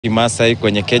Masai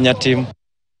kwenye Kenya team.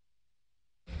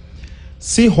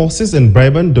 Seahorses and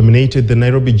Braeburn dominated the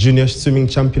Nairobi Junior Swimming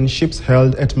Championships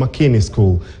held at Makini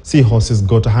School. Seahorses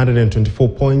got 124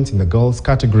 points in the girls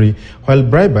category, while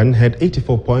Braeburn had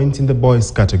 84 points in the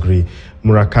boys category.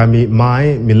 Murakami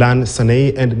Mai, Milan,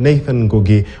 Sanay and Nathan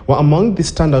Ngugi were among the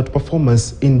standout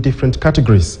performers in different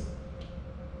categories.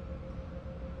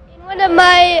 In one of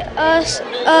my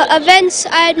events,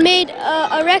 I had made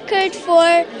a record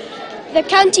for the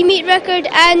county meet record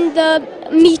and the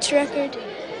meet record.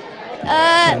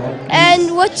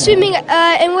 And what swimming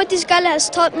and what this gala has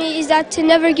taught me is that to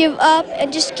never give up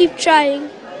and just keep trying.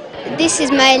 This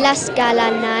is my last gala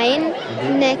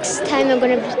 9. Next time I'm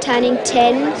going to be turning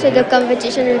 10, so the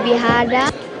competition will be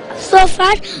harder. So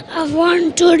far, I've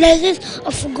won 2 races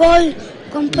of gold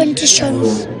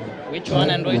competitions. Which one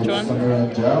and which one?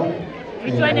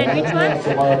 Which one and which one?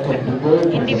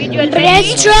 Individual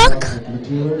breaststroke,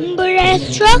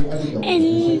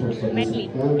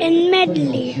 and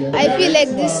medley. I feel like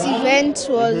this event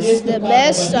was the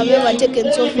best I've ever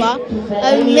taken so far.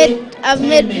 I've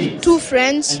made 2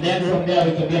 friends.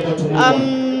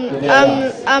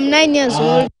 I'm 9 years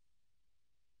old.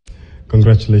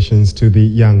 Congratulations to the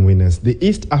young winners. The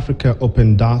East Africa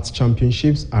Open Darts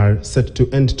Championships are set to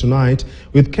end tonight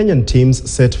with Kenyan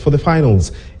teams set for the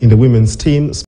finals. In the women's team,